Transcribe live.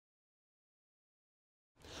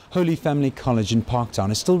Holy Family College in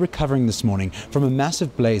Parktown is still recovering this morning from a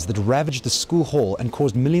massive blaze that ravaged the school hall and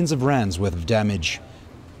caused millions of rands worth of damage.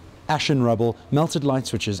 Ash and rubble, melted light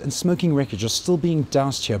switches and smoking wreckage are still being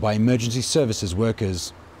doused here by emergency services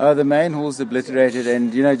workers. The main hall's obliterated,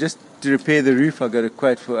 and just to repair the roof I got a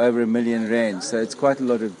quote for over R1 million, so it's quite a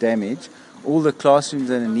lot of damage. All the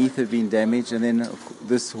classrooms underneath have been damaged, and then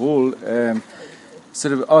this hall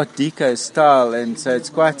sort of Art Deco style, and so it's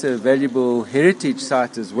quite a valuable heritage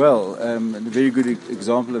site as well, and a very good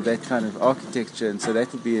example of that kind of architecture, and so that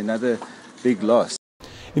would be another big loss.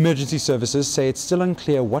 Emergency services say it's still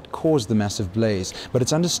unclear what caused the massive blaze, but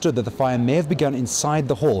it's understood that the fire may have begun inside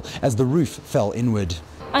the hall as the roof fell inward.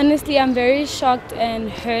 Honestly, I'm very shocked and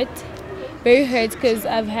very hurt because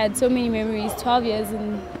I've had so many memories, 12 years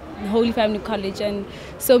in Holy Family College, and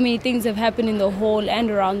so many things have happened in the hall and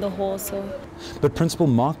around the hall. But Principal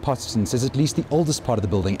Mark Potterson says at least the oldest part of the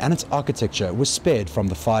building and its architecture was spared from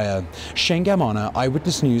the fire. Shain,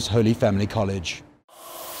 Eyewitness News, Holy Family College.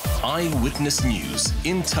 Eyewitness News,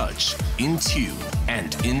 in touch, in tune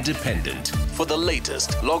and independent. For the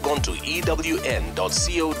latest, log on to ewn.co.za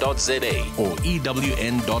or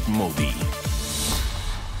ewn.mobi.